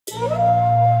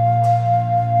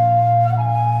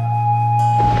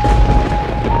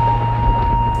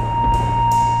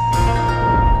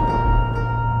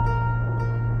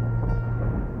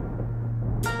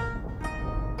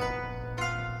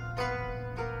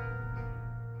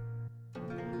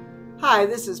Hi,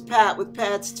 this is Pat with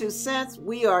Pat's 2 Cents.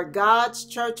 We are God's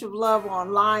Church of Love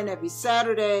online every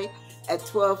Saturday at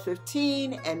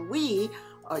 12:15, and we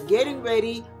are getting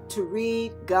ready to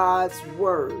read God's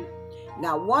Word.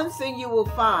 Now, one thing you will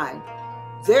find,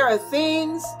 there are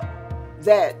things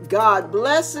that God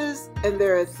blesses, and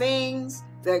there are things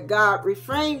that God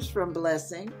refrains from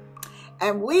blessing,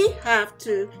 and we have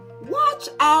to watch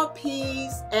our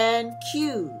P's and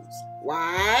Q's.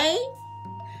 Why?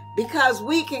 Because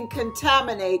we can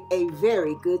contaminate a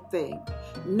very good thing,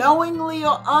 knowingly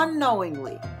or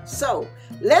unknowingly. So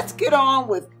let's get on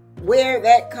with where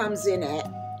that comes in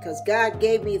at, because God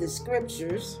gave me the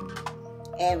scriptures,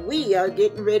 and we are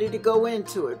getting ready to go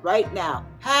into it right now.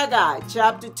 Haggai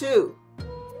chapter 2.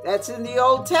 That's in the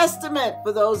Old Testament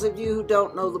for those of you who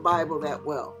don't know the Bible that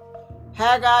well.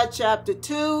 Haggai chapter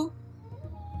 2,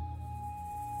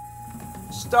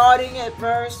 starting at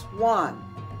verse 1.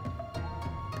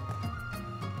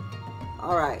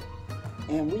 All right,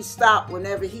 and we stop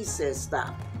whenever he says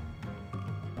stop.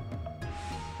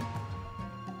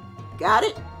 Got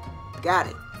it? Got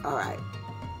it. All right,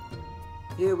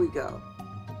 here we go.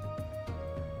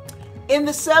 In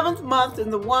the 7th month, in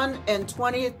the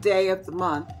 21st day of the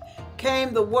month,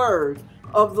 came the word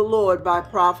of the Lord by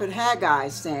prophet Haggai,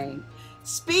 saying,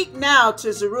 Speak now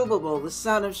to Zerubbabel, the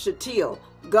son of Shealtiel,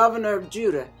 governor of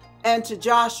Judah, and to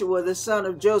Joshua, the son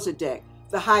of Josedek,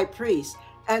 the high priest,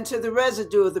 and to the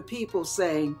residue of the people,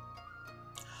 saying,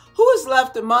 Who is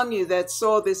left among you that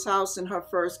saw this house in her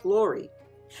first glory?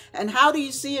 And how do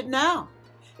you see it now?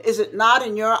 Is it not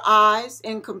in your eyes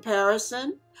in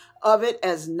comparison of it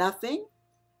as nothing?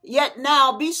 Yet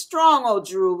now be strong, O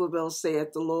Zerubbabel,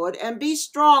 saith the Lord, and be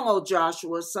strong, O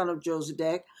Joshua, son of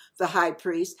Josedek, the high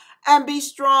priest, and be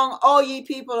strong, all ye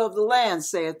people of the land,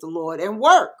 saith the Lord, and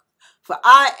work. For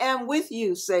I am with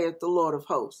you, saith the Lord of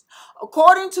hosts,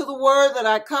 according to the word that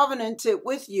I covenanted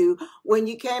with you when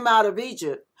you came out of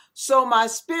Egypt. So my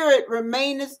spirit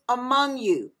remaineth among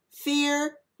you.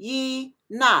 Fear ye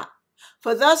not.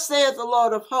 For thus saith the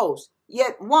Lord of hosts,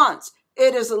 yet once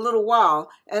it is a little while,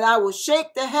 and I will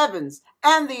shake the heavens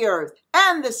and the earth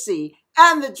and the sea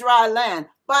and the dry land.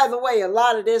 By the way, a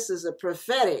lot of this is a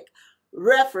prophetic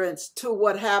reference to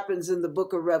what happens in the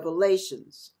book of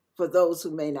Revelations, for those who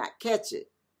may not catch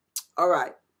it. All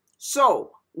right.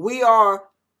 So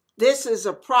this is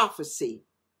a prophecy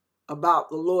about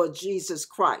the Lord Jesus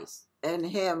Christ and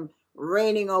him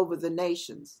reigning over the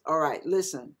nations. All right,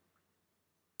 listen.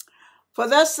 For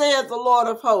thus saith the Lord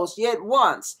of hosts, yet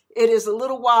once it is a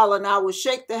little while, and I will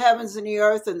shake the heavens and the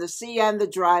earth and the sea and the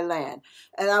dry land.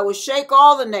 And I will shake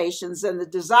all the nations, and the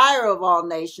desire of all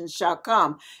nations shall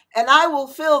come. And I will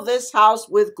fill this house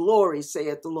with glory,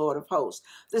 saith the Lord of hosts.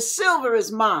 The silver is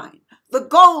mine, the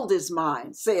gold is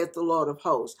mine, saith the Lord of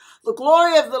hosts. The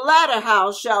glory of the latter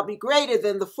house shall be greater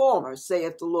than the former,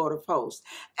 saith the Lord of hosts.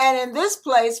 And in this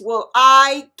place will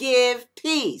I give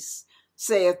peace,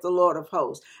 saith the Lord of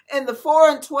hosts. In the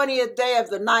 24th day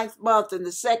of the 9th month, in the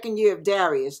 2nd year of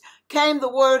Darius, came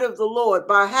the word of the Lord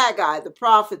by Haggai the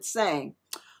prophet, saying,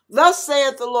 Thus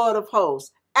saith the Lord of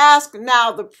hosts, ask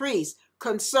now the priest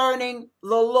concerning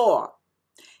the law.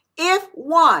 If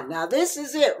one, now this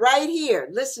is it right here,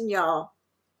 listen y'all,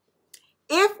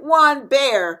 if one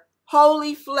bear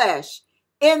holy flesh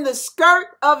in the skirt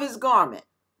of his garment,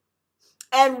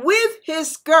 and with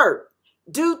his skirt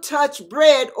do touch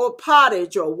bread or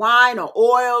pottage or wine or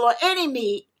oil or any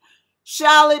meat,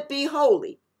 shall it be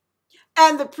holy?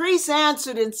 And the priest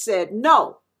answered and said,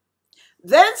 No.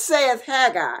 Then saith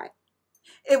Haggai,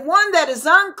 if one that is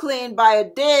unclean by a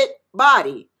dead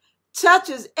body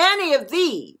touches any of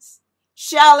these,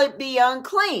 shall it be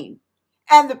unclean?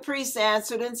 And the priest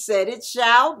answered and said, It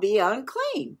shall be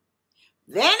unclean.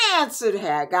 Then answered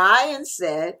Haggai and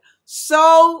said,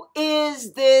 So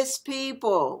is this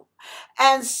people,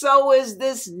 and so is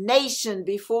this nation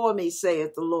before me,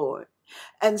 saith the Lord.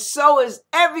 And so is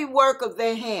every work of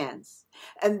their hands,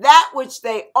 and that which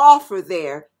they offer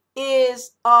there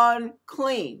is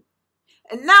unclean.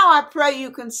 And now I pray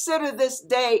you consider this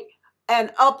day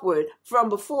and upward from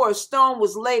before a stone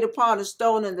was laid upon a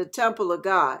stone in the temple of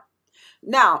God.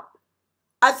 Now,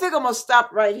 I think I'm going to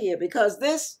stop right here because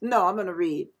I'm going to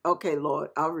read. Okay, Lord,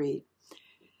 I'll read.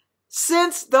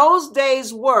 Since those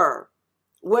days were,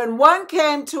 when one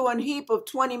came to an heap of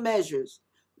 20 measures,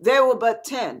 there were but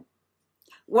 10.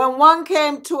 When one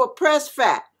came to a press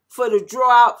fat for to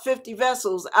draw out 50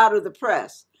 vessels out of the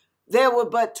press, there were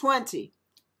but 20.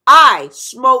 I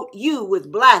smote you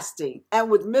with blasting and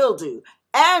with mildew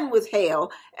and with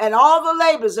hail and all the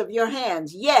labors of your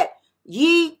hands, yet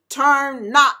ye turn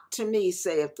not to me,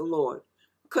 saith the Lord.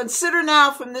 Consider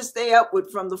now from this day upward,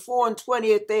 from the 4 and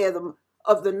 20th day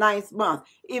of the 9th month,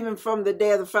 even from the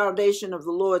day of the foundation of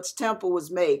the Lord's temple was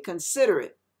made. Consider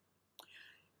it.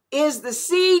 Is the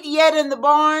seed yet in the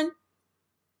barn?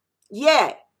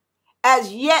 Yet.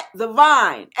 As yet the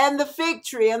vine and the fig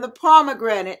tree and the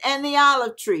pomegranate and the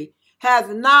olive tree hath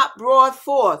not brought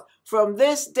forth. From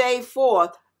this day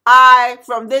forth,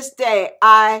 from this day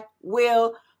I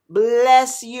will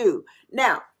bless you.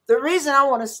 Now, the reason I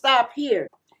want to stop here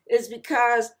is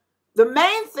because the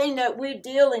main thing that we're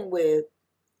dealing with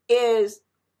is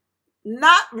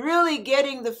not really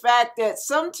getting the fact that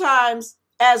sometimes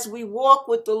as we walk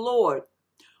with the Lord,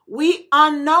 we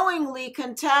unknowingly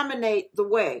contaminate the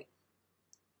way.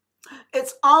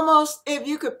 It's almost, if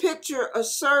you could picture a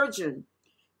surgeon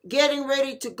getting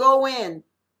ready to go in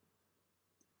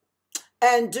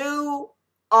and do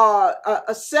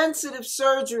a sensitive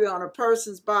surgery on a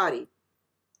person's body.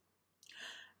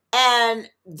 And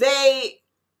they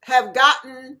have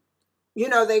gotten,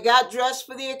 they got dressed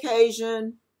for the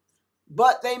occasion,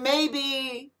 but they may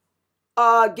be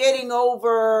getting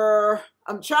over,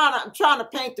 I'm trying to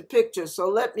paint the picture, so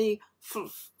let me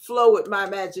flow with my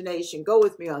imagination. Go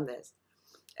with me on this.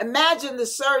 Imagine the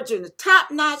surgeon, the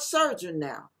top-notch surgeon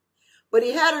now, but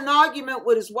he had an argument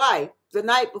with his wife the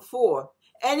night before,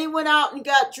 and he went out and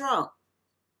got drunk.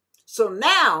 So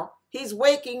now he's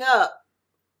waking up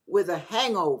with a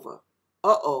hangover.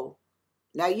 Uh-oh.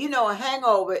 Now, a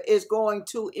hangover is going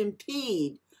to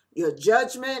impede your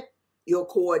judgment, your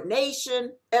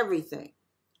coordination, everything.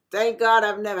 Thank God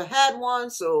I've never had one,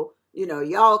 so,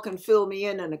 y'all can fill me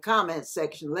in the comment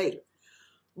section later.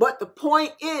 But the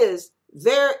point is,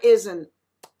 there is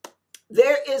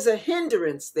a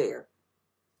hindrance there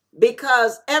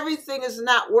because everything is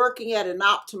not working at an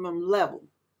optimum level.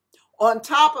 On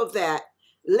top of that,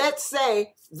 let's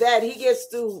say that he gets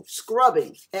through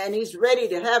scrubbing and he's ready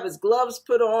to have his gloves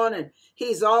put on and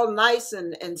he's all nice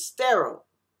and sterile.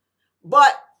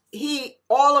 But he,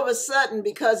 all of a sudden,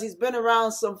 because he's been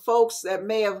around some folks that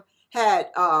may have had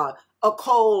a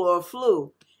cold or a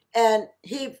flu, and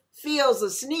he feels a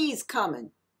sneeze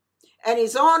coming, and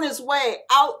he's on his way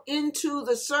out into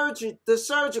the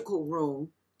surgical room,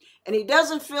 and he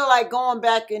doesn't feel like going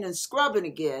back in and scrubbing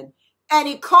again, and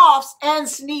he coughs and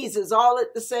sneezes all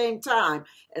at the same time,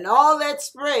 and all that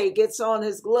spray gets on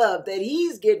his glove that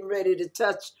he's getting ready to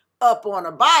touch up on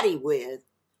a body with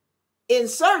in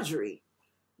surgery.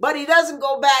 But he doesn't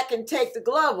go back and take the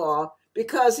glove off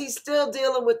because he's still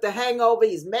dealing with the hangover.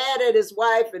 He's mad at his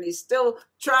wife and he's still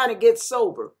trying to get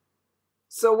sober.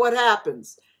 So what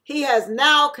happens? He has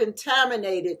now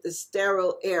contaminated the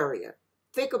sterile area.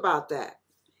 Think about that.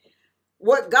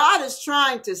 What God is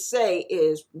trying to say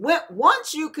is,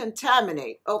 once you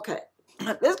contaminate, okay,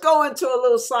 let's go into a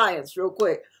little science real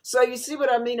quick. So you see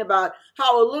what I mean about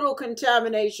how a little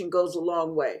contamination goes a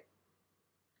long way.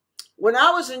 When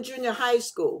I was in junior high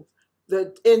school,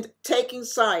 in taking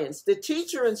science, the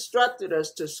teacher instructed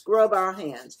us to scrub our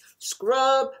hands.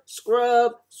 Scrub,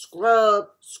 scrub, scrub,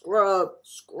 scrub,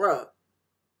 scrub.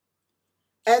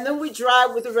 And then we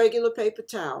dried with a regular paper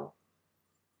towel.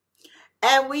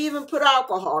 And we even put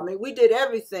alcohol. I mean, we did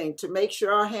everything to make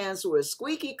sure our hands were as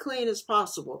squeaky clean as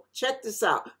possible. Check this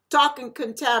out. Talking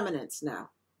contaminants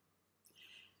now.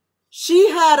 She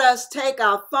had us take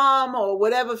our thumb or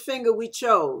whatever finger we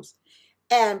chose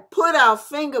and put our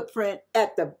fingerprint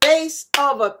at the base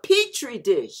of a petri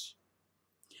dish.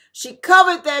 She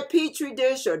covered that petri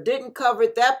dish or didn't cover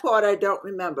it. That part I don't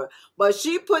remember. But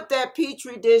she put that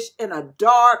petri dish in a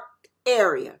dark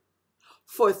area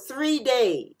for 3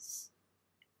 days.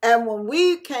 And when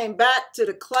we came back to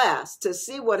the class to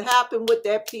see what happened with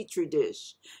that petri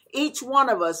dish, each one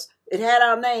of us, it had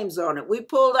our names on it. We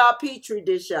pulled our petri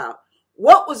dish out.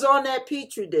 What was on that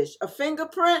petri dish? A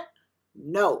fingerprint?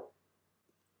 No.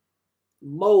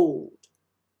 Mold.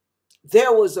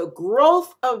 There was a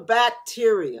growth of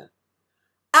bacteria.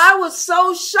 I was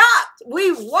so shocked.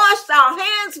 We washed our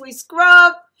hands, we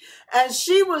scrubbed, and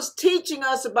she was teaching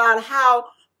us about how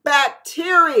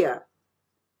bacteria,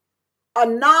 a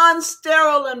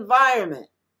non-sterile environment,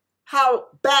 how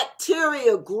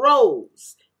bacteria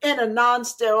grows in a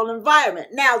non-sterile environment.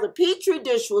 Now, the petri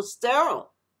dish was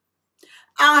sterile.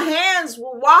 Our hands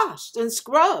were washed and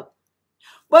scrubbed.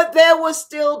 But there was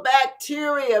still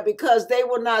bacteria because they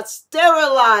were not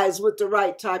sterilized with the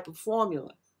right type of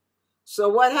formula. So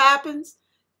what happens?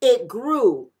 It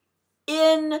grew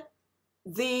in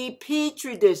the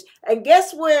petri dish. And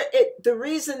guess where the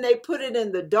reason they put it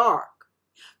in the dark?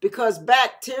 Because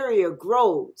bacteria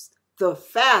grows the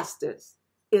fastest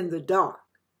in the dark.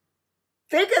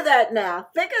 Think of that now.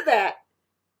 Think of that.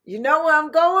 You know where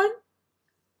I'm going?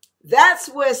 That's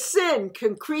where sin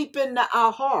can creep into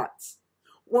our hearts.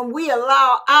 When we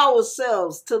allow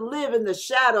ourselves to live in the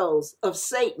shadows of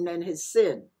Satan and his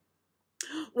sin.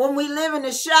 When we live in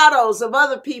the shadows of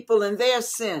other people and their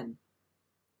sin,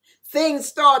 things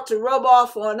start to rub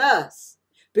off on us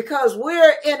because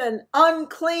we're in an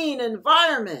unclean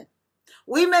environment.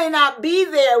 We may not be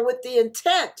there with the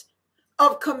intent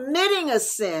of committing a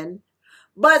sin,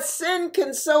 but sin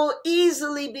can so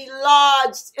easily be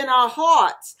lodged in our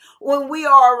hearts when we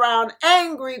are around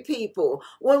angry people,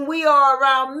 when we are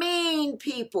around mean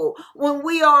people, when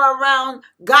we are around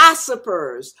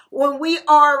gossipers, when we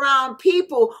are around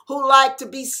people who like to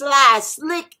be sly,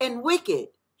 slick, and wicked.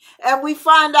 And we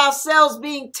find ourselves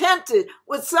being tempted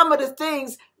with some of the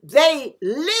things they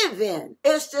live in.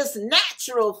 It's just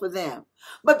natural for them.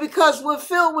 But because we're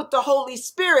filled with the Holy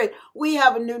Spirit, we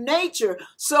have a new nature.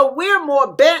 So we're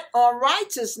more bent on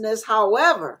righteousness.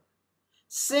 However,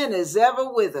 sin is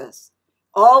ever with us.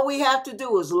 All we have to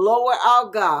do is lower our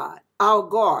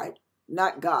guard,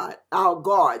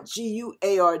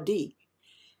 G-U-A-R-D.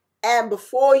 And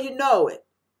before you know it,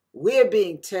 we're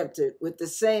being tempted with the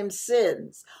same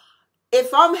sins.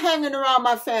 If I'm hanging around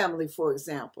my family, for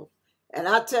example, and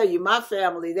I tell you, my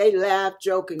family, they laugh,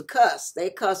 joke, and cuss. They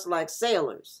cuss like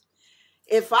sailors.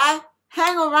 If I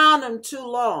hang around them too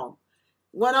long,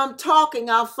 when I'm talking,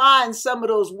 I'll find some of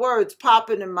those words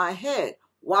popping in my head.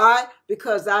 Why?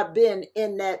 Because I've been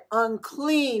in that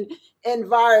unclean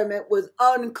environment with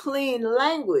unclean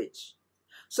language.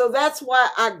 So that's why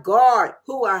I guard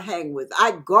who I hang with.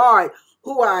 I guard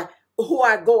who I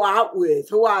go out with,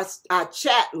 who I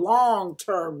chat long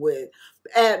term with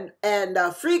and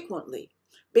frequently,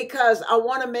 because I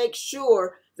want to make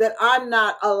sure that I'm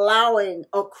not allowing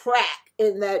a crack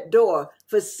in that door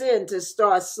for sin to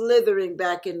start slithering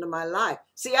back into my life.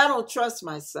 See, I don't trust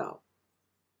myself.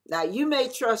 Now, you may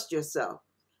trust yourself,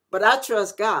 but I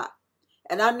trust God.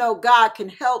 And I know God can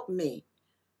help me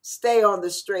stay on the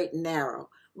straight and narrow.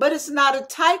 But it's not a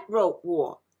tightrope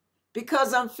walk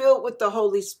because I'm filled with the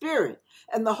Holy Spirit.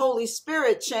 And the Holy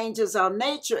Spirit changes our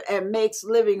nature and makes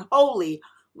living holy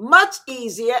much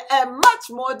easier and much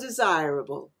more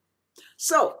desirable.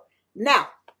 So now,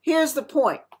 here's the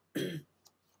point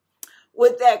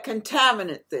with that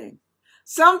contaminant thing.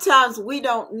 Sometimes we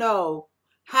don't know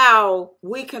how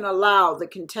we can allow the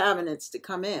contaminants to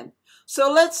come in.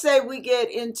 So let's say we get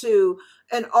into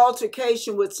an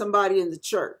altercation with somebody in the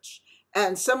church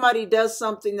and somebody does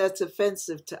something that's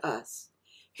offensive to us.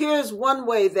 Here's one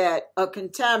way that a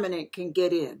contaminant can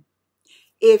get in.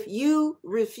 If you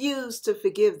refuse to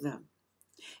forgive them,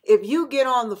 if you get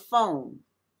on the phone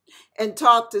and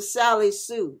talk to Sally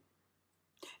Sue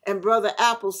and Brother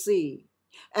Appleseed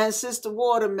and Sister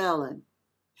Watermelon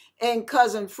and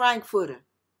Cousin Frankfurter,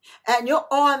 and you're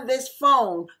on this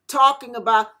phone talking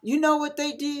about, you know what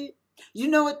they did? You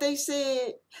know what they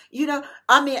said?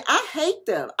 I hate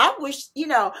them. I wish,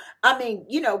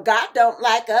 God don't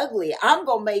like ugly. I'm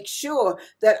going to make sure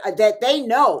that they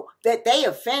know that they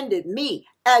offended me.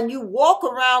 And you walk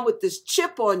around with this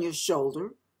chip on your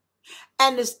shoulder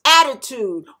and this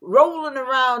attitude rolling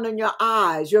around in your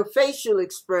eyes. Your facial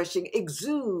expression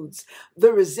exudes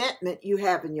the resentment you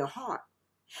have in your heart.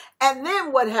 And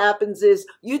then what happens is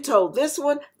you told this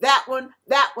one, that one,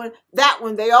 that one, that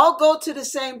one. They all go to the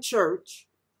same church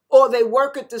or they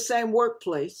work at the same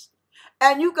workplace.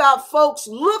 And you got folks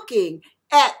looking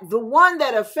at the one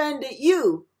that offended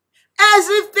you as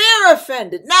if they're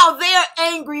offended. Now they're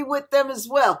angry with them as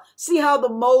well. See how the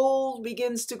mold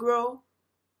begins to grow?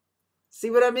 See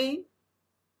what I mean?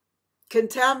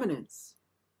 Contaminants.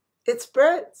 It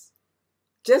spreads.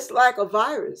 Just like a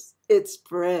virus, it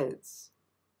spreads.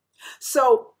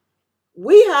 So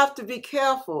we have to be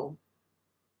careful.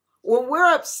 When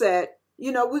we're upset,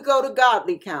 we go to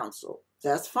godly counsel.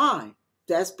 That's fine.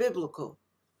 That's biblical.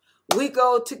 We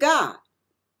go to God.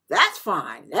 That's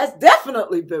fine. That's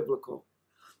definitely biblical.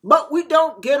 But we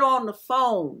don't get on the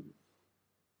phone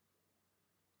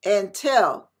and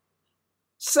tell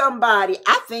somebody,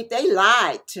 I think they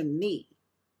lied to me.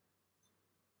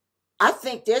 I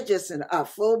think they're just a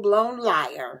full-blown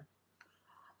liar.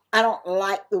 I don't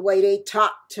like the way they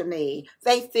talk to me.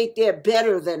 They think they're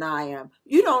better than I am.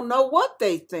 You don't know what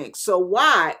they think. So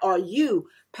why are you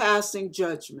passing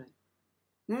judgment?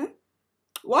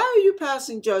 Why are you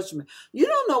passing judgment? You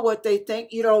don't know what they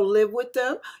think. You don't live with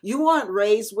them. You weren't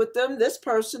raised with them. This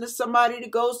person is somebody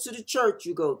that goes to the church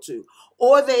you go to,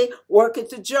 or they work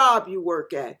at the job you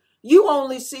work at. You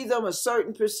only see them a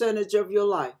certain percentage of your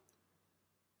life.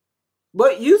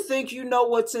 But you think you know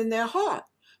what's in their heart.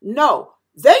 No.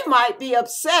 They might be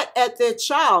upset at their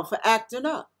child for acting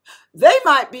up. They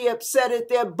might be upset at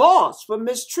their boss for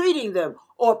mistreating them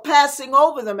or passing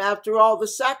over them after all the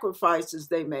sacrifices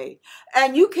they made.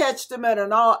 And you catch them at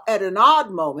an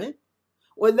odd moment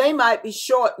when they might be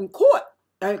short in court.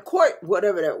 And court,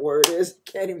 whatever that word is,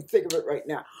 can't even think of it right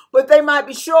now. But they might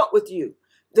be short with you.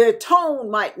 Their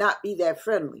tone might not be that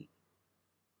friendly,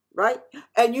 right?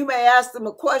 And you may ask them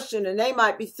a question and they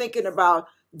might be thinking about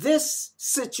this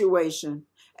situation.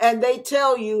 And they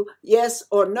tell you yes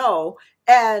or no.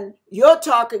 And you're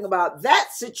talking about that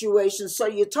situation. So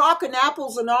you're talking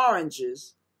apples and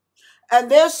oranges. And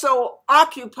they're so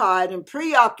occupied and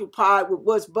preoccupied with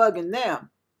what's bugging them.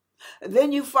 And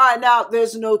then you find out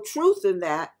there's no truth in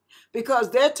that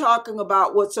because they're talking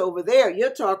about what's over there.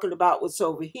 You're talking about what's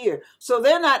over here. So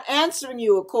they're not answering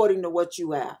you according to what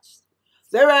you asked.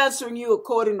 They're answering you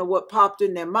according to what popped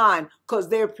in their mind because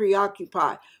they're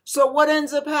preoccupied. So what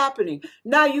ends up happening?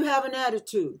 Now you have an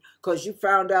attitude because you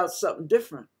found out something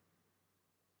different.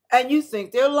 And you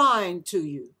think they're lying to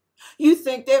you. You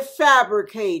think they're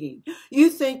fabricating.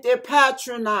 You think they're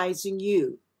patronizing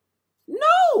you.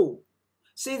 No.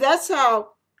 See, that's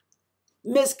how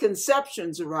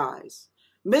misconceptions arise.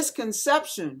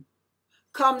 Misconception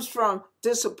comes from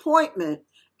disappointment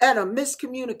and a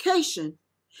miscommunication.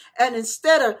 And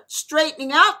instead of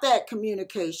straightening out that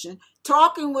communication,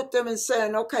 talking with them and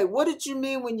saying, okay, what did you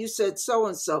mean when you said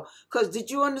so-and-so? Because did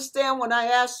you understand when I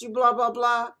asked you blah, blah,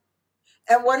 blah?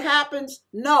 And what happens?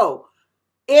 No.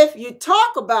 If you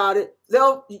talk about it,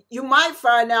 you might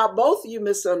find out both of you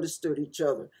misunderstood each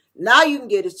other. Now you can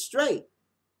get it straight.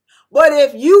 But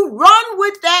if you run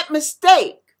with that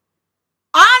mistake,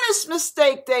 honest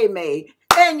mistake they made,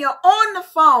 and you're on the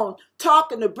phone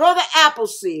talking to Brother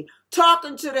Appleseed,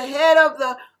 talking to the head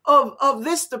of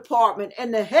this department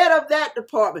and the head of that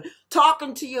department,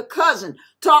 talking to your cousin,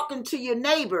 talking to your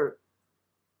neighbor,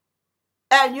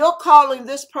 and you're calling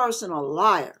this person a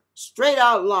liar, straight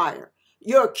out liar.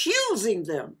 You're accusing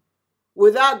them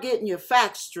without getting your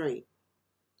facts straight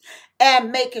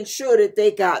and making sure that they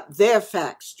got their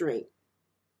facts straight.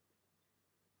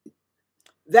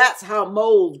 That's how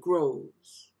mold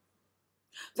grows.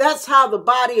 That's how the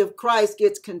body of Christ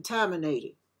gets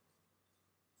contaminated.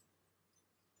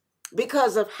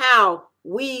 Because of how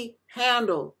we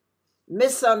handle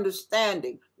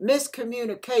misunderstanding,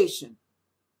 miscommunication,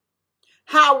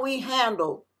 how we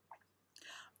handle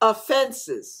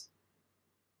offenses.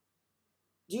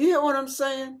 Do you hear what I'm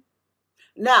saying?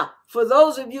 Now, for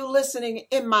those of you listening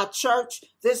in my church,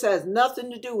 this has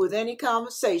nothing to do with any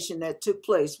conversation that took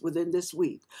place within this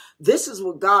week. This is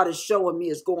what God is showing me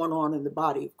is going on in the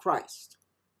body of Christ.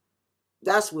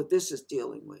 That's what this is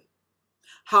dealing with.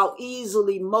 How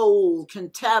easily mold,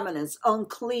 contaminants,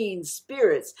 unclean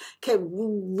spirits can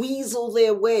weasel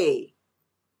their way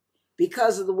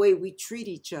because of the way we treat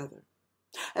each other.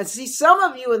 And see, some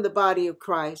of you in the body of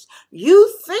Christ,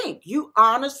 you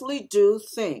honestly do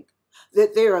think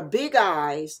that there are big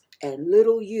I's and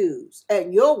little U's,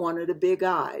 and you're one of the big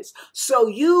I's. So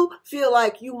you feel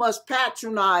like you must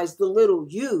patronize the little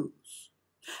U's.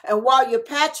 And while you're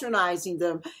patronizing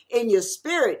them in your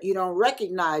spirit, you don't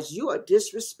recognize you are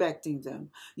disrespecting them.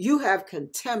 You have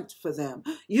contempt for them.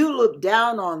 You look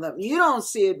down on them. You don't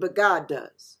see it, but God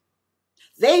does.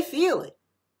 They feel it.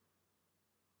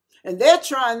 And they're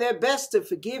trying their best to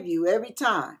forgive you every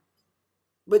time.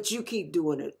 But you keep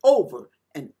doing it over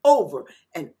and over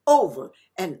and over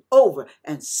and over.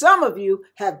 And some of you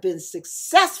have been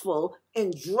successful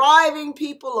in driving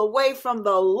people away from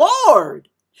the Lord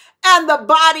and the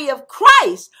body of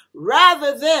Christ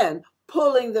rather than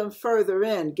pulling them further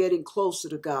in, getting closer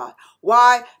to God.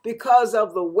 Why? Because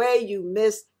of the way you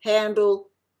mishandle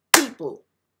people.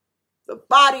 The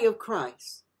body of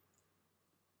Christ.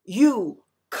 You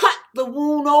cut the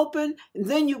wound open and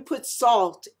then you put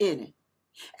salt in it.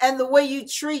 And the way you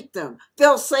treat them,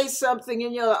 they'll say something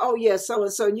and you're like, oh yeah,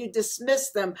 so-and-so, and you dismiss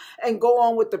them and go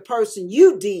on with the person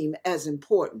you deem as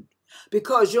important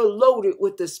because you're loaded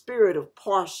with the spirit of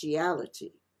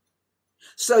partiality.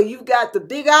 So you've got the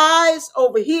big I's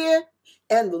over here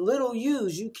and the little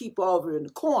U's you keep over in the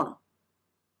corner.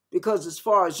 Because as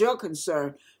far as you're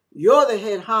concerned, you're the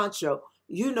head honcho.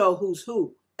 You know who's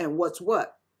who and what's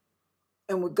what.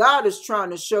 And what God is trying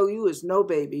to show you is, no,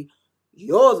 baby,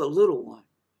 you're the little one.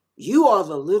 You are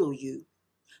the little you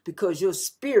because your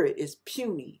spirit is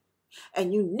puny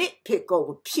and you nitpick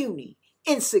over puny,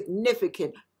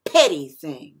 insignificant, petty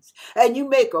things. And you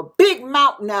make a big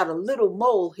mountain out of little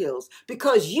molehills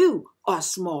because you are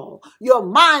small. Your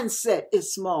mindset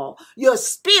is small. Your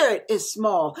spirit is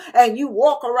small. And you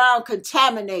walk around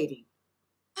contaminating.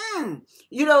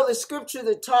 You know, the scripture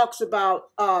that talks about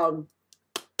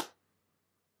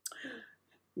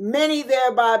many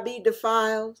thereby be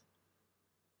defiled.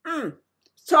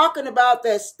 Talking about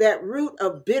that root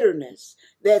of bitterness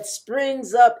that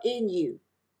springs up in you.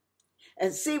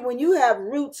 And see, when you have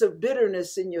roots of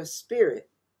bitterness in your spirit,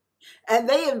 and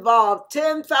they involve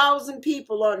 10,000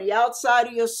 people on the outside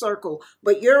of your circle,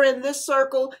 but you're in this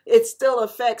circle, it still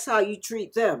affects how you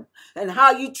treat them. And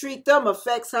how you treat them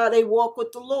affects how they walk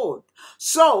with the Lord.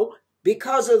 So,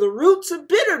 because of the roots of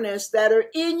bitterness that are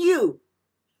in you,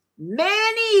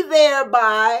 many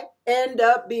thereby end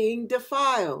up being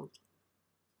defiled.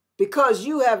 Because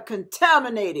you have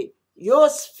contaminated your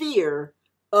sphere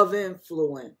of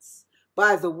influence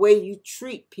by the way you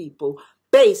treat people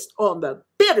based on the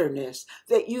bitterness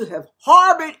that you have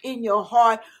harbored in your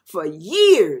heart for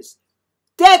years,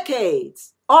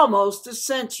 decades, almost a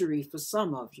century for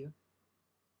some of you.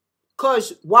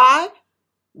 Because why?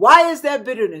 Why is that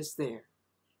bitterness there?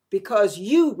 Because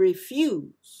you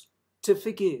refuse to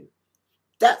forgive.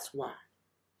 That's why.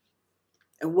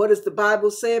 And what does the Bible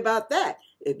say about that?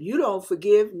 If you don't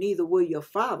forgive, neither will your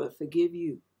Father forgive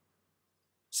you.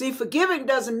 See, forgiving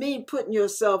doesn't mean putting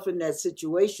yourself in that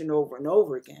situation over and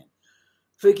over again.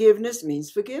 Forgiveness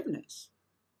means forgiveness.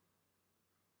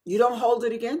 You don't hold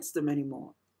it against them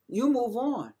anymore. You move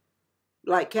on.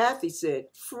 Like Kathy said,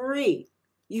 free.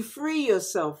 You free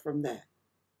yourself from that.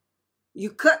 You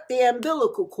cut the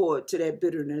umbilical cord to that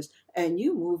bitterness and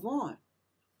you move on.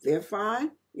 They're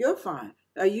fine. You're fine.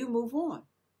 Now you move on.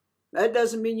 That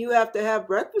doesn't mean you have to have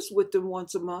breakfast with them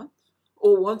once a month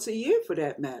or once a year for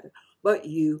that matter, but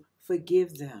you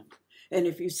forgive them. And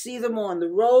if you see them on the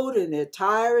road and their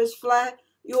tire is flat,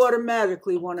 you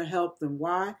automatically want to help them.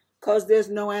 Why? Because there's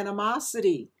no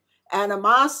animosity.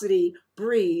 Animosity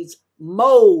breeds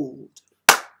mold.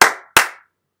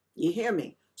 You hear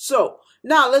me? So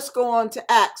now let's go on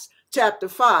to Acts chapter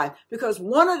 5, because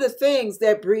one of the things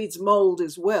that breeds mold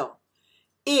as well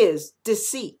is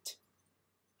deceit.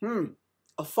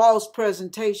 A false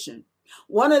presentation.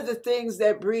 One of the things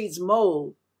that breeds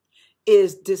mold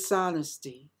is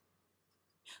dishonesty.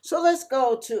 So let's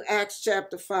go to Acts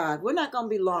chapter 5. We're not going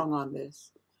to be long on this.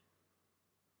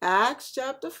 Acts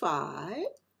chapter 5.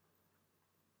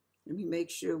 Let me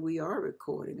make sure we are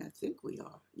recording. I think we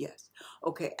are. Yes.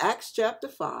 Okay, Acts chapter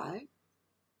 5.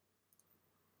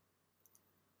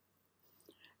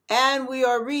 And we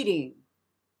are reading,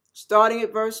 starting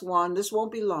at verse 1. This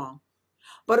won't be long.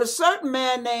 But a certain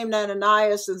man named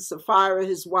Ananias and Sapphira,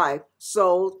 his wife,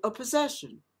 sold a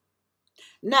possession.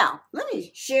 Now, let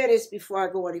me share this before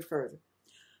I go any further.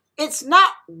 It's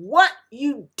not what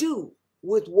you do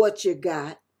with what you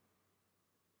got.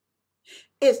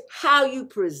 It's how you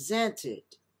present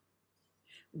it.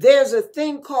 There's a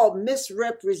thing called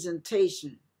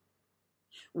misrepresentation,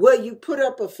 where you put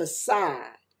up a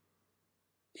facade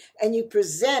and you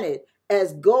present it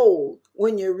as gold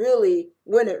when it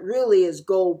really is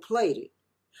gold plated.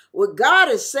 What God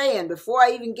is saying, before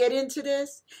I even get into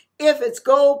this, if it's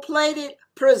gold plated,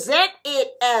 present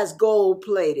it as gold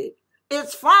plated.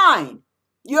 It's fine.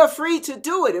 You're free to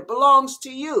do it. It belongs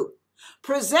to you.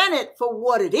 Present it for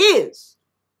what it is,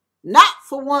 not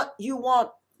for what you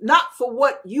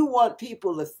want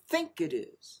people to think it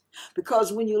is.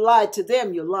 Because when you lie to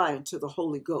them, you're lying to the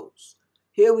Holy Ghost.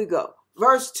 Here we go.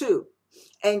 Verse 2.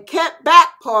 And kept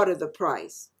back part of the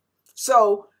price.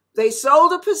 So they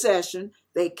sold a possession.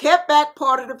 They kept back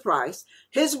part of the price.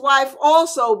 His wife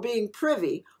also being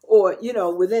privy, or,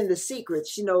 within the secret,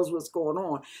 she knows what's going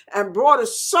on, and brought a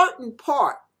certain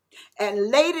part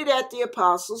and laid it at the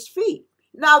apostles' feet.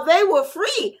 Now they were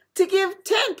free to give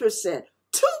 10%,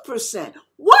 2%,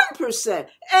 1%,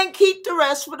 and keep the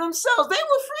rest for themselves. They were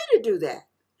free to do that.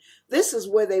 This is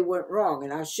where they went wrong,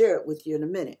 and I'll share it with you in a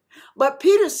minute. But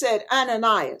Peter said,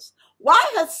 Ananias, why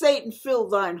hath Satan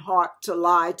filled thine heart to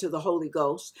lie to the Holy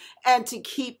Ghost and to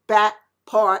keep back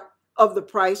part of the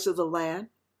price of the land?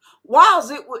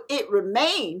 Whilst it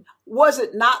remained, was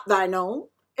it not thine own?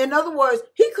 In other words,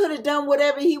 he could have done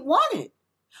whatever he wanted.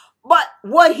 But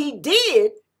what he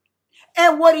did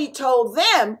and what he told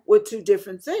them were two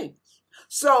different things.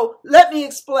 So let me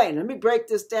explain. Let me break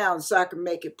this down so I can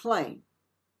make it plain.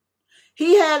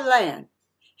 He had land.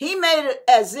 He made it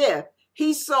as if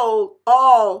he sold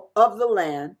all of the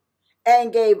land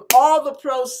and gave all the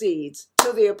proceeds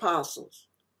to the apostles.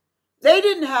 They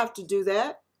didn't have to do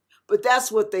that, but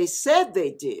that's what they said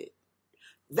they did.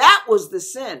 That was the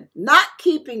sin. Not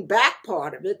keeping back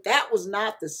part of it. That was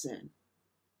not the sin.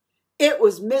 It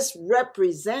was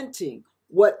misrepresenting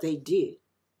what they did.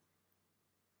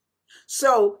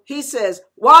 So he says,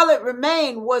 while it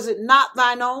remained, was it not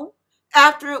thine own?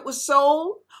 After it was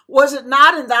sold, was it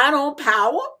not in thine own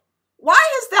power? Why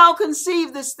hast thou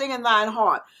conceived this thing in thine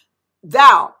heart?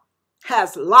 thou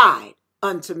hast lied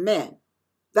unto men.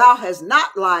 Thou hast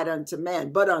not lied unto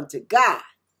men, but unto God.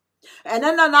 And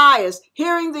Ananias,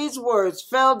 hearing these words,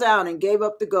 fell down and gave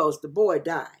up the ghost. The boy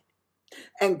died.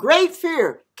 And great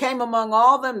fear came among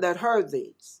all them that heard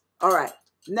these. All right.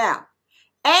 Now,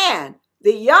 and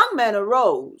the young men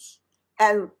arose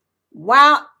and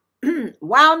wound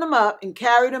him up and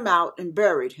carried him out and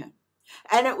buried him.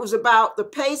 And it was about the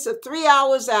pace of 3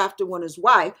 hours after when his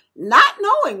wife, not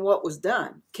knowing what was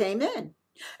done, came in.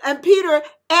 And Peter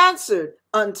answered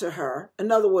unto her,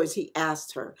 in other words, he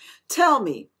asked her, tell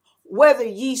me whether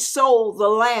ye sold the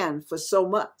land for so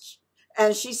much.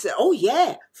 And she said, oh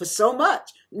yeah, for so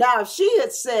much. Now, if she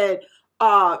had said,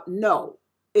 no,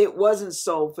 it wasn't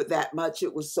sold for that much,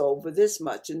 it was sold for this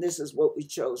much, and this is what we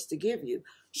chose to give you,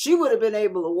 she would have been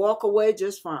able to walk away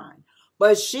just fine.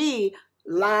 But she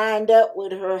lined up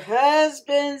with her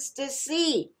husband's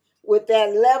deceit. With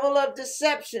that level of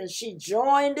deception, she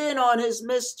joined in on his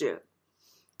mischief.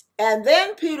 And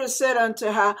then Peter said unto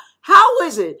her, how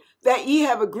is it that ye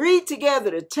have agreed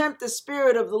together to tempt the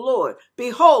Spirit of the Lord?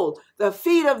 Behold, the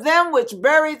feet of them which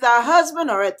buried thy husband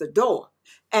are at the door,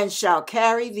 and shall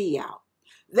carry thee out.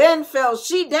 Then fell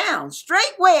she down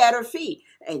straightway at her feet,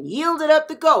 and yielded up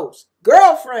the ghost.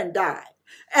 Girlfriend died.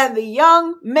 And the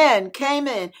young men came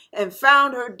in and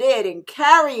found her dead, and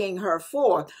carrying her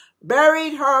forth,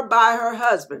 buried her by her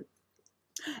husband.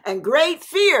 And great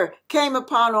fear came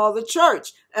upon all the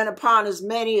church and upon as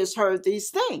many as heard these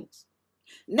things.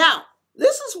 Now,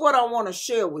 this is what I want to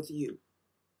share with you.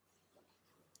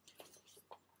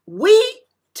 We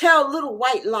tell little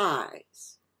white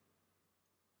lies.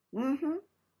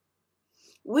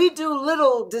 We do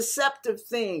little deceptive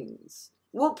things.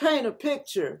 We'll paint a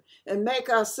picture and make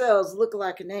ourselves look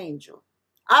like an angel.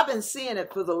 I've been seeing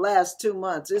it for the last 2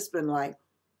 months. It's been like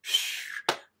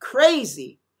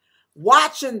crazy.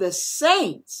 Watching the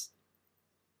saints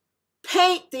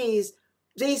paint these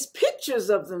pictures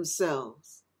of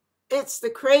themselves. It's the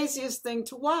craziest thing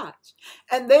to watch.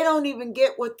 And they don't even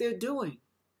get what they're doing.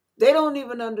 They don't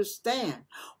even understand.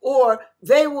 Or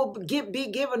they will be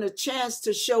given a chance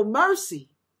to show mercy.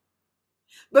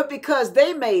 But because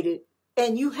they made it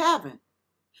and you haven't,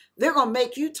 they're going to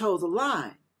make you toe the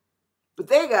line. But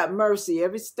they got mercy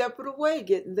every step of the way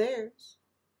getting theirs.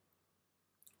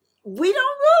 We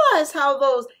don't realize how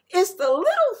it's the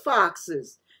little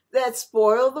foxes that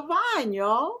spoil the vine,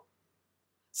 y'all.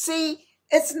 See,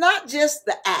 it's not just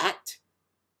the act.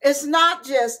 It's not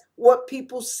just what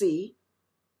people see.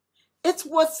 It's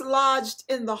what's lodged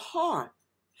in the heart.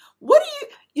 What do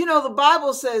you know, the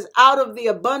Bible says, out of the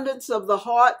abundance of the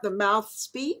heart, the mouth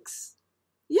speaks.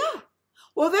 Yeah.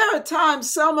 Well, there are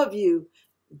times some of you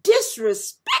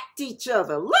disrespect each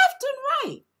other left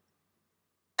and right.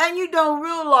 And you don't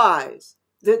realize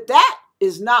that that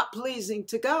is not pleasing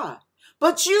to God.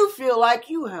 But you feel like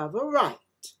you have a right.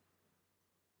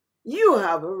 You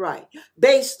have a right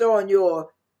based on your,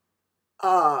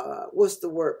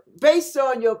 based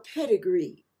on your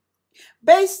pedigree,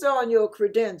 based on your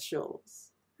credentials.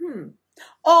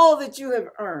 All that you have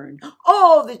earned,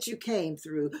 all that you came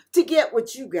through to get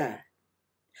what you got.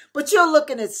 But you're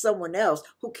looking at someone else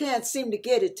who can't seem to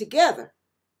get it together.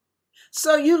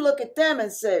 So you look at them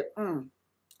and say,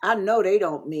 I know they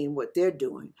don't mean what they're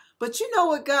doing. But you know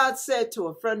what God said to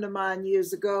a friend of mine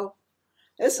years ago?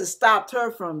 This has stopped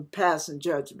her from passing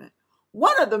judgment.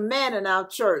 One of the men in our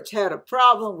church had a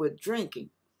problem with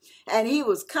drinking, and he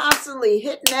was constantly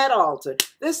hitting that altar.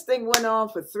 This thing went on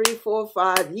for 3, 4,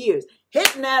 5 years,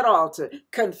 hitting that altar,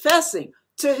 confessing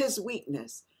to his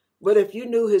weakness. But if you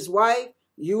knew his wife,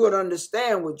 you would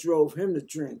understand what drove him to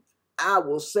drink. I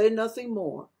will say nothing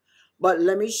more. But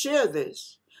let me share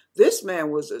this. This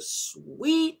man was a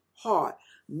sweetheart,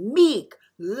 meek,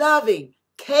 loving,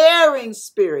 caring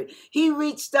spirit. He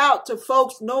reached out to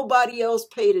folks nobody else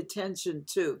paid attention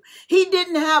to. He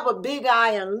didn't have a big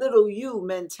I and little you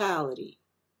mentality.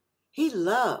 He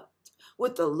loved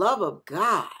with the love of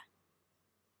God.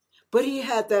 But he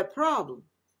had that problem.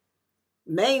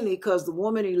 Mainly because the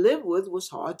woman he lived with was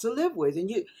hard to live with.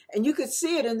 And you could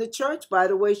see it in the church by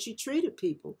the way she treated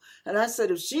people. And I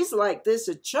said, if she's like this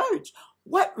at church,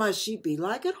 what must she be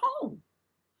like at home?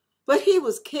 But he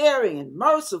was caring and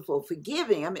merciful,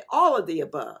 forgiving. I mean, all of the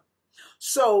above.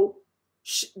 So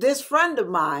this friend of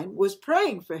mine was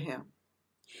praying for him.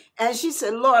 And she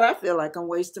said, Lord, I feel like I'm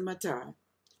wasting my time.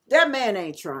 That man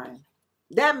ain't trying.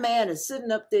 That man is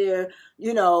sitting up there,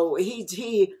 you know,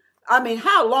 he I mean,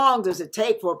 how long does it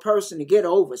take for a person to get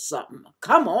over something?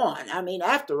 Come on. I mean,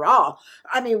 after all,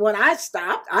 I mean, when I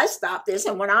stopped this.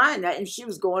 And and she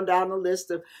was going down the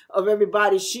list of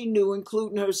everybody she knew,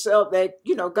 including herself, that,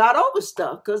 got over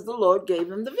stuff because the Lord gave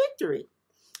them the victory.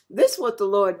 This is what the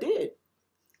Lord did.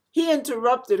 He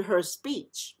interrupted her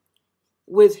speech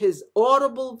with his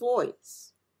audible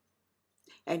voice,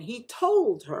 and he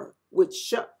told her, which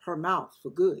shut her mouth for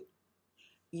good,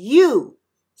 you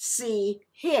see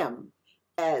him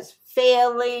as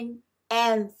failing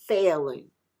and failing.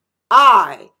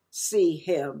 I see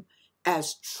him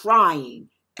as trying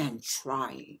and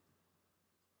trying.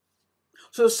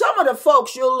 So some of the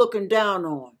folks you're looking down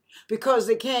on because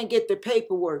they can't get the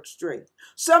paperwork straight.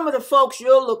 Some of the folks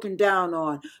you're looking down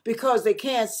on because they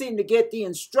can't seem to get the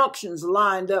instructions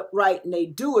lined up right, and they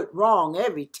do it wrong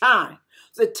every time.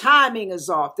 The timing is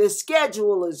off. Their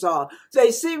schedule is off.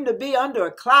 They seem to be under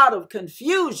a cloud of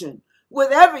confusion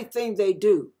with everything they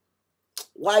do.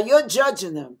 While you're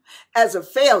judging them as a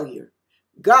failure,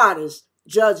 God is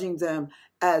judging them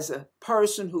as a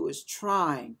person who is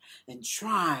trying and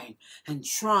trying and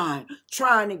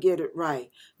trying to get it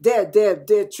right. They're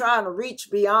trying to reach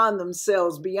beyond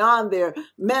themselves, beyond their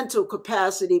mental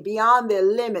capacity, beyond their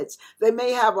limits. They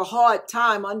may have a hard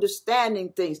time understanding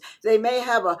things. They may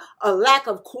have a lack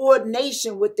of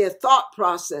coordination with their thought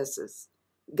processes.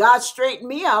 God straightened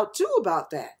me out too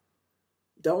about that.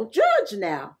 Don't judge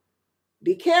now.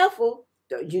 Be careful.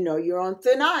 You're on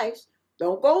thin ice.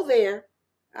 Don't go there.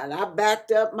 And I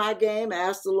backed up my game,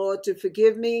 asked the Lord to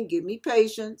forgive me and give me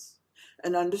patience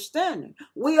and understanding.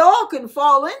 We all can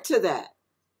fall into that.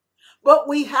 But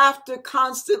we have to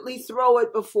constantly throw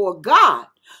it before God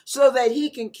so that he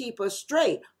can keep us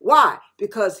straight. Why?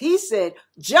 Because he said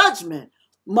judgment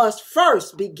must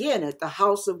first begin at the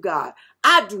house of God.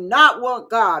 I do not want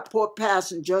God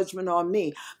passing judgment on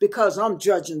me because I'm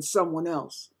judging someone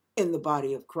else in the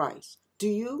body of Christ. Do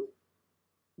you?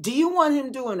 Do you want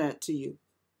him doing that to you?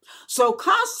 So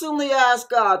constantly ask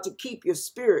God to keep your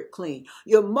spirit clean,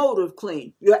 your motive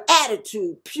clean, your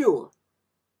attitude pure.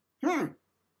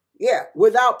 Yeah,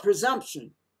 without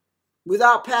presumption,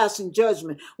 without passing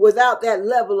judgment, without that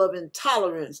level of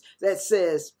intolerance that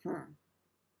says,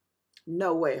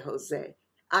 no way, Jose.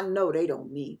 I know they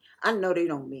don't mean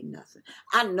nothing.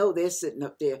 I know they're sitting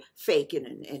up there faking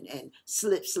and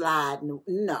slip sliding.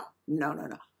 No.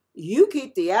 You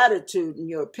keep the attitude and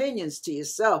your opinions to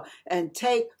yourself and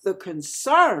take the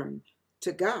concern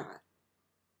to God.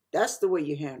 That's the way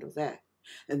you handle that.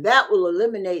 And that will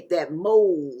eliminate that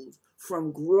mold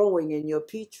from growing in your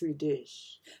petri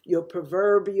dish, your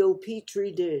proverbial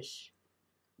petri dish.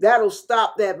 That'll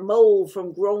stop that mold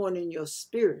from growing in your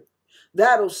spirit.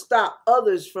 That'll stop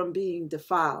others from being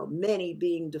defiled, many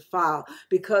being defiled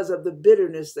because of the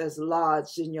bitterness that's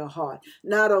lodged in your heart.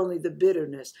 Not only the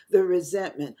bitterness, the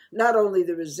resentment, not only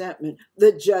the resentment,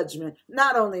 the judgment,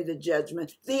 not only the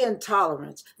judgment, the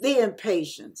intolerance, the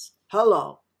impatience.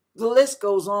 Hello. The list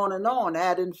goes on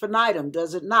ad infinitum,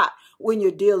 does it not, when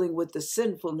you're dealing with the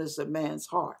sinfulness of man's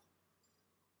heart?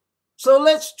 So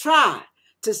let's try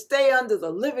to stay under the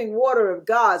living water of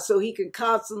God so he can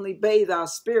constantly bathe our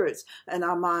spirits and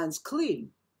our minds clean.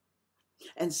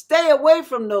 And stay away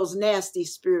from those nasty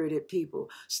spirited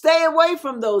people. Stay away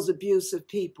from those abusive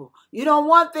people. You don't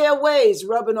want their ways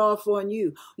rubbing off on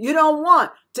you. You don't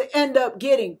want to end up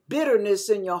getting bitterness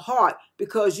in your heart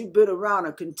because you've been around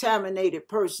a contaminated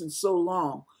person so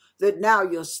long that now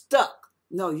you're stuck.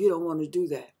 No, you don't want to do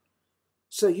that.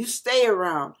 So you stay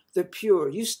around the pure.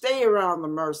 You stay around the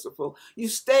merciful. You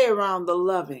stay around the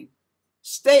loving.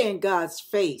 Stay in God's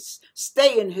face.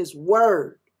 Stay in his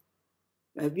word.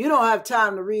 If you don't have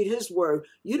time to read his word,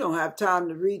 you don't have time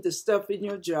to read the stuff in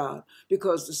your job,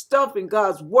 because the stuff in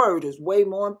God's word is way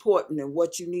more important than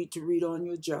what you need to read on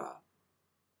your job.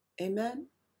 Amen.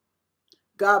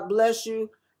 God bless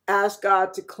you. Ask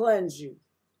God to cleanse you.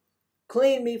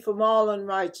 Clean me from all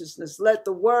unrighteousness. Let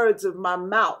the words of my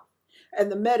mouth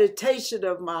and the meditation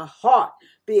of my heart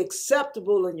be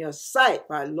acceptable in your sight,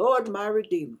 my Lord, my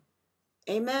Redeemer.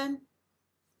 Amen.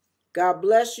 God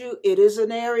bless you. It is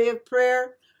an area of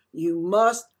prayer. You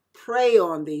must pray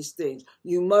on these things.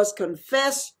 You must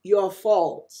confess your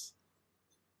faults.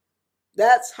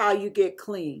 That's how you get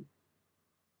clean.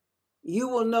 You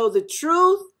will know the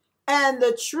truth, and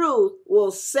the truth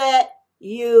will set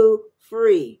you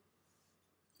free.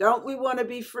 Don't we want to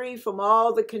be free from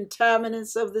all the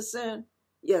contaminants of the sin?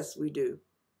 Yes, we do.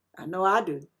 I know I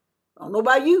do. I don't know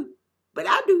about you, but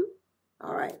I do.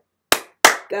 All right.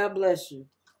 God bless you.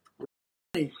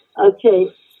 Okay.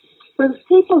 For the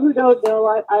people who don't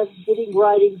know, I'm getting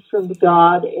writings from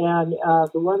God, and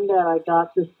the one that I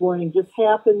got this morning just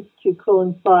happens to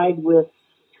coincide with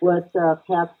what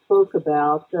Pat spoke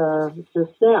about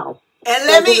just now. And So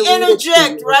let I'm me going to read it to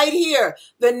interject you. right here.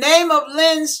 The name of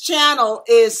Lynn's channel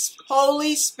is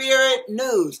Holy Spirit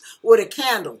News with a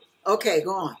candle. Okay,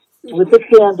 go on. With a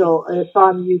candle. It's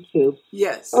on YouTube.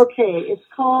 Yes. Okay, it's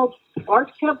called Our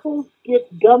Temples Get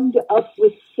Gummed Up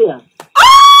with Sin.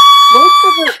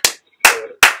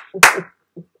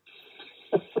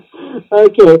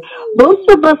 Most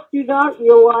of us do not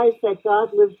realize that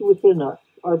God lives within us.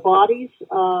 Our bodies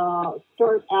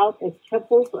start out as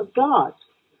temples of God.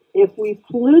 If we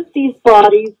pollute these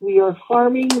bodies, we are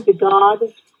harming the God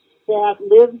that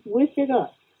lives within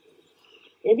us.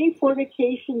 Any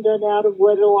fornication done out of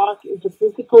wedlock is a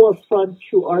physical affront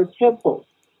to our temples.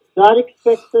 God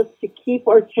expects us to keep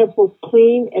our temples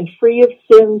clean and free of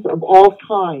sins of all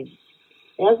kinds.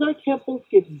 As our temples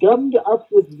get gummed up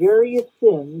with various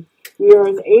sins, we are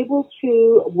unable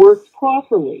to work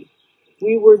properly.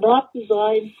 We were not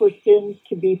designed for sins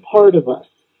to be part of us.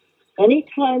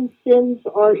 Anytime sins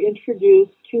are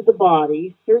introduced to the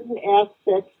body, certain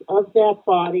aspects of that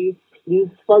body lose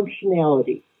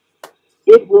functionality.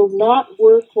 It will not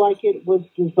work like it was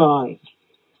designed.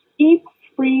 Keep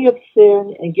free of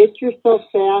sin and get yourself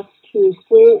back to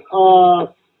full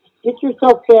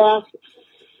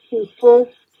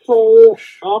soul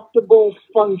optimal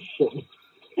function.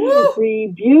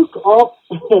 Rebuke all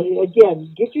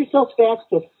again. Get yourself back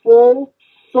to full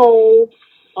soul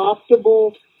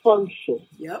optimal function.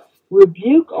 Yep.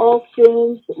 Rebuke all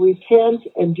sins, repent,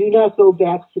 and do not go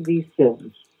back to these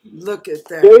sins. Look at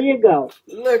that. There you go.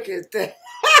 Look at that.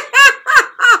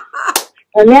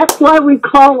 And that's why we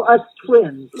call us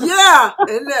twins. Yeah.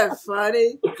 Isn't that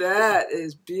funny? That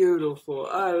is beautiful.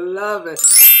 I love it.